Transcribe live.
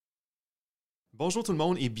Bonjour tout le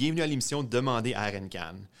monde et bienvenue à l'émission Demandez à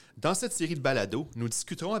RNCan. Dans cette série de balados, nous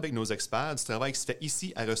discuterons avec nos experts du travail qui se fait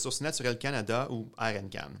ici à Ressources naturelles Canada ou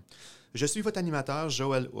RNCan. Je suis votre animateur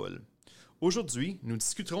Joël Hull. Aujourd'hui, nous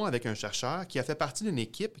discuterons avec un chercheur qui a fait partie d'une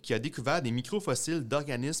équipe qui a découvert des microfossiles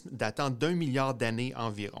d'organismes datant d'1 milliard d'années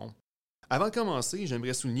environ. Avant de commencer,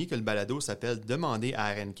 j'aimerais souligner que le balado s'appelle Demandez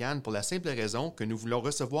à RNCan pour la simple raison que nous voulons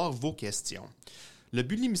recevoir vos questions. Le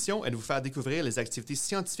but de l'émission est de vous faire découvrir les activités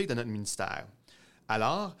scientifiques de notre ministère.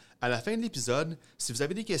 Alors, à la fin de l'épisode, si vous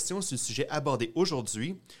avez des questions sur le sujet abordé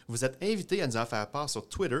aujourd'hui, vous êtes invité à nous en faire part sur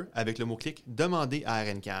Twitter avec le mot-clic « Demandez à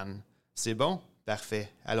RNCan ». C'est bon? Parfait.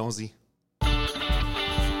 Allons-y.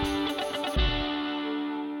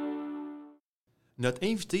 Notre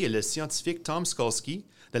invité est le scientifique Tom Skolsky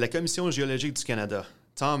de la Commission géologique du Canada.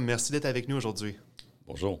 Tom, merci d'être avec nous aujourd'hui.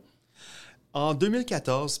 Bonjour. En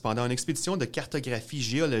 2014, pendant une expédition de cartographie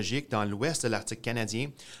géologique dans l'ouest de l'Arctique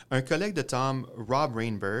canadien, un collègue de Tom, Rob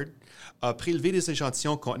Rainbird, a prélevé des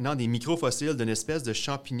échantillons contenant des microfossiles d'une espèce de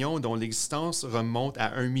champignon dont l'existence remonte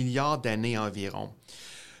à 1 milliard d'années environ.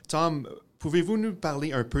 Tom, pouvez-vous nous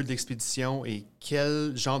parler un peu de l'expédition et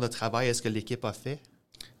quel genre de travail est-ce que l'équipe a fait?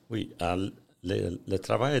 Oui, le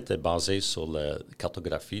travail était basé sur la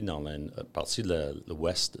cartographie dans une partie de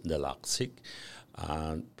l'ouest de l'Arctique,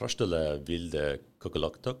 proche de la ville de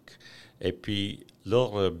Kugluktuk. Et puis,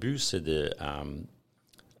 leur but, c'est de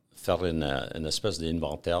faire une espèce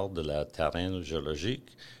d'inventaire de la terrain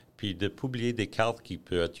géologique, puis de publier des cartes qui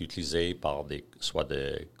peuvent être utilisées par soit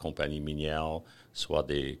des compagnies minières, soit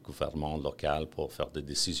des gouvernements locaux pour faire des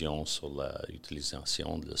décisions sur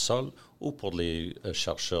l'utilisation du sol, ou pour les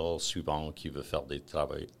chercheurs suivants qui veulent faire des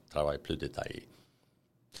travaux plus détaillés.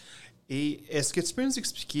 Et est-ce que tu peux nous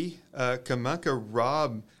expliquer comment que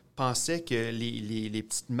Rob pensait que les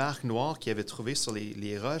petites marques noires qu'il avait trouvées sur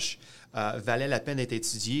les roches valaient la peine d'être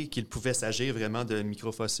étudiées, qu'il pouvait s'agir vraiment de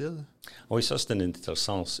microfossiles? Oui, ça, c'est une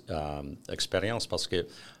intéressante expérience parce que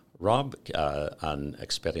Rob a une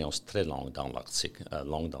expérience très longue dans l'Arctique,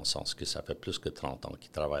 longue dans le sens que ça fait plus que 30 ans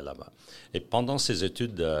qu'il travaille là-bas. Et pendant ses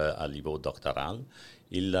études à niveau doctoral,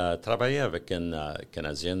 il a travaillé avec un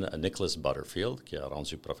Canadien, Nicholas Butterfield, qui est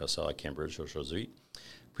rendu professeur à Cambridge aujourd'hui.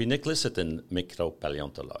 Puis Nicholas est un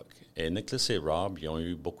micropaléontologue. Et Nicholas et Rob ils ont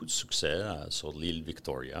eu beaucoup de succès sur l'île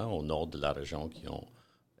Victoria, au nord de la région qu'ils ont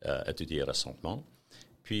étudié récemment.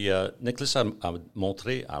 Puis Nicholas a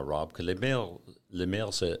montré à Rob que les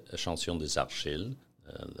meilleurs échantillons des argiles,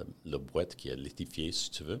 le boîte qui est lithifié,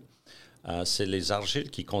 si tu veux, c'est les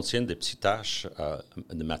argiles qui contiennent des petites taches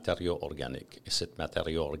de matériaux organiques. Et ce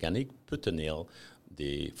matériau organique peut tenir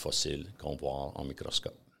des fossiles qu'on voit en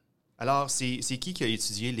microscope. Alors, c'est qui a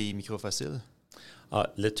étudié les microfossiles?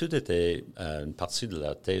 L'étude était une partie de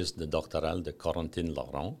la thèse de doctorale de Corentine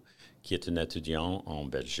Laurent, qui est une étudiante en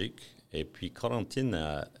Belgique. Et puis, Corentine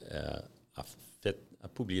a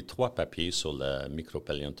publié 3 papiers sur la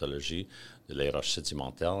micropaléontologie de les roches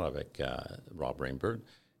sédimentaires avec Rob Rainbird.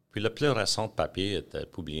 Puis le plus récent papier était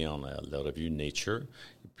publié dans la revue Nature.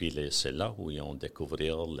 Et puis c'est là où ils ont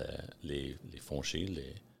découvert les fongies,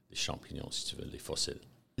 les champignons, si tu veux, les fossiles.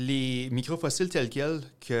 Les microfossiles tels quels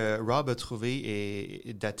que Rob a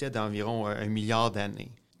trouvés dataient d'environ 1 milliard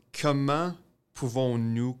d'années. Comment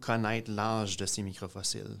pouvons-nous connaître l'âge de ces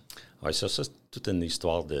microfossiles? Oui, ça c'est toute une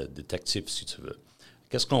histoire de détective, si tu veux.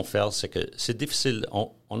 Qu'est-ce qu'on fait, c'est que c'est difficile,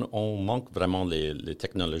 on manque vraiment les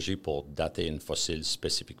technologies pour dater une fossile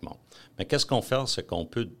spécifiquement. Mais qu'est-ce qu'on fait, c'est qu'on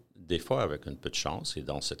peut, des fois avec un peu de chance, et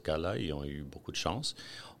dans ce cas-là, ils ont eu beaucoup de chance,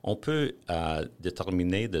 on peut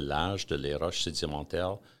déterminer de l'âge de les roches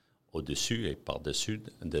sédimentaires au-dessus et par-dessus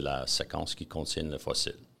de la séquence qui contient le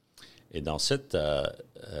fossile. Et dans cet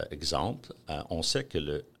exemple, on sait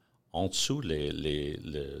que en dessous les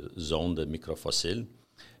zones de microfossiles,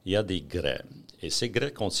 il y a des grès. Et ces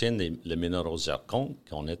grès contiennent les minéraux zircon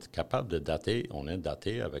qu'on est capable de dater. On est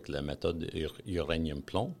daté avec la méthode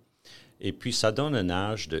uranium-plomb. Et puis, ça donne un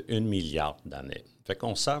âge de 1 milliard d'années. Fait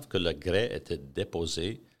qu'on sait que le grès était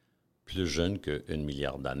déposé plus jeune que 1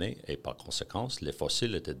 milliard d'années. Et par conséquent, les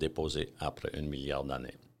fossiles étaient déposés après 1 milliard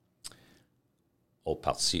d'années.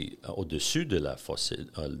 Au-dessus de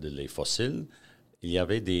les fossiles, il y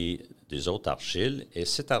avait des autres argiles, et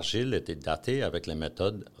cette argile était datée avec la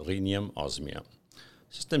méthode rhénium-osmium.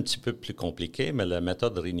 C'est un petit peu plus compliqué, mais la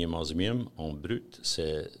méthode rhénium-osmium en brut,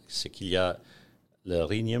 c'est qu'il y a le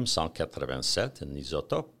rhénium-187, un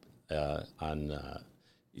isotope,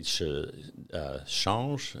 il se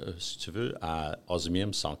change, si tu veux, à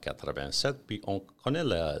osmium-187, puis on connaît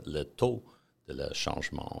le taux de le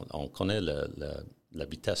changement, on connaît la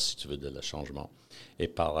vitesse, si tu veux, de le changement.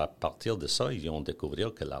 Et à partir de ça, ils ont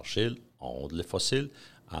découvert que l'argile, le fossile,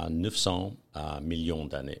 à 900 millions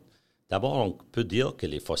d'années. D'abord, on peut dire que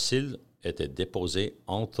les fossiles étaient déposés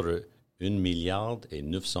entre 1 milliard et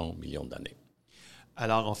 900 millions d'années.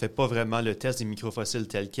 Alors, on ne fait pas vraiment le test des microfossiles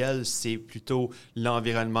tel quel, c'est plutôt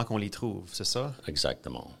l'environnement qu'on les trouve, c'est ça?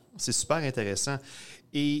 Exactement. C'est super intéressant.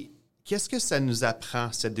 Et qu'est-ce que ça nous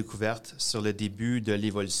apprend, cette découverte, sur le début de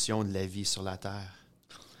l'évolution de la vie sur la Terre?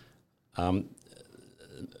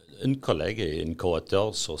 Une collègue et une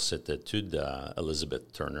co-auteure sur cette étude,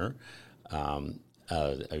 Elizabeth Turner,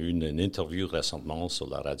 a eu une interview récemment sur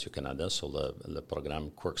la Radio-Canada sur le programme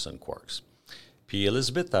Quirks and Quarks. Puis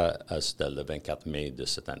Elizabeth, c'était le 24 mai de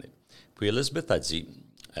cette année. Puis Elizabeth a dit,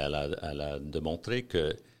 elle a démontré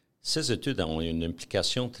que ces études ont une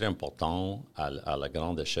implication très importante à la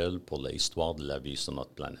grande échelle pour l'histoire de la vie sur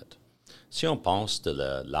notre planète. Si on pense de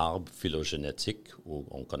l'arbre phylogénétique, ou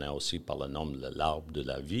on connaît aussi par le nom de l'arbre de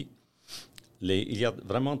la vie, il y a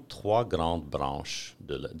vraiment 3 grandes branches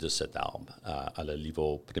de cet arbre à le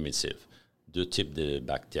niveau primitif. 2 types de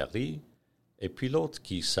bactéries, et puis l'autre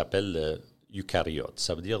qui s'appelle eucaryotes.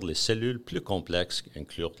 Ça veut dire les cellules plus complexes qui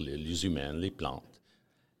incluent les humains, les plantes.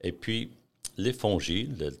 Et puis, les fongies,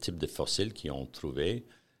 le type de fossiles qu'ils ont trouvé,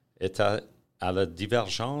 est à la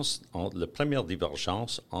divergence, la première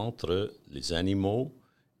divergence entre les animaux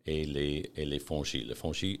et les fongies. Les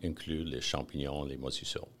fongies incluent les champignons, les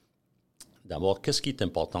moisissures. D'abord, qu'est-ce qui est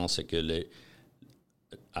important, c'est que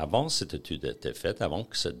avant cette étude était faite, avant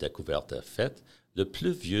que cette découverte est faite, le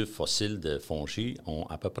plus vieux fossile de fongies ont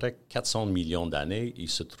à peu près 400 millions d'années. Il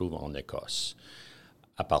se trouve en Écosse.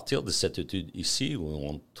 À partir de cette étude ici, où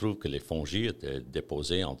on trouve que les fongies étaient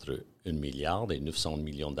déposées entre 1 milliard et 900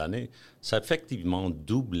 millions d'années, ça a effectivement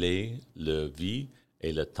doublé la vie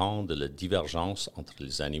et le temps de la divergence entre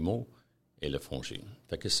les animaux et les fongies.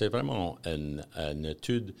 Fait que c'est vraiment une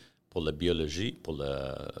étude pour la biologie, pour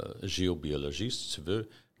la géobiologie, si tu veux,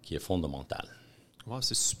 qui est fondamentale. Wow,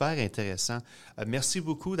 c'est super intéressant. Merci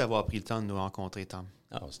beaucoup d'avoir pris le temps de nous rencontrer, Tom.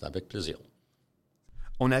 C'est avec plaisir.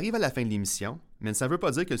 On arrive à la fin de l'émission, mais ça ne veut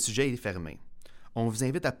pas dire que le sujet est fermé. On vous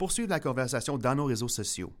invite à poursuivre la conversation dans nos réseaux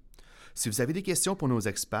sociaux. Si vous avez des questions pour nos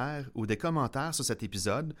experts ou des commentaires sur cet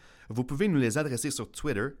épisode, vous pouvez nous les adresser sur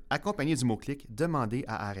Twitter, accompagné du mot-clic « Demandez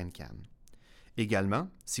à RNCan ». Également,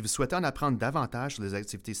 si vous souhaitez en apprendre davantage sur les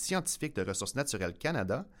activités scientifiques de Ressources naturelles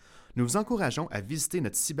Canada, nous vous encourageons à visiter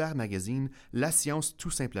notre cybermagazine « La science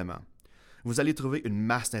tout simplement ». Vous allez trouver une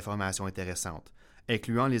masse d'informations intéressantes,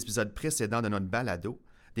 incluant les épisodes précédents de notre balado,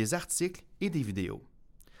 des articles et des vidéos.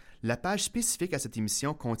 La page spécifique à cette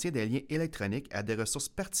émission contient des liens électroniques à des ressources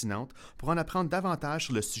pertinentes pour en apprendre davantage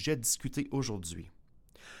sur le sujet discuté aujourd'hui.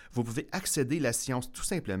 Vous pouvez accéder à la science tout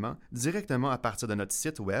simplement directement à partir de notre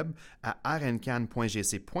site web à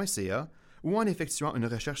rncan.gc.ca ou en effectuant une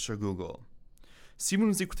recherche sur Google. Si vous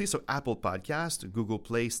nous écoutez sur Apple Podcasts, Google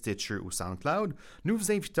Play, Stitcher ou SoundCloud, nous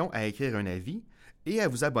vous invitons à écrire un avis et à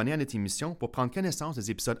vous abonner à notre émission pour prendre connaissance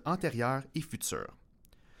des épisodes antérieurs et futurs.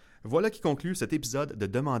 Voilà qui conclut cet épisode de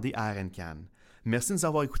Demandez à RNCan. Merci de nous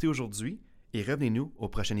avoir écoutés aujourd'hui et revenez-nous au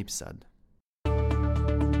prochain épisode.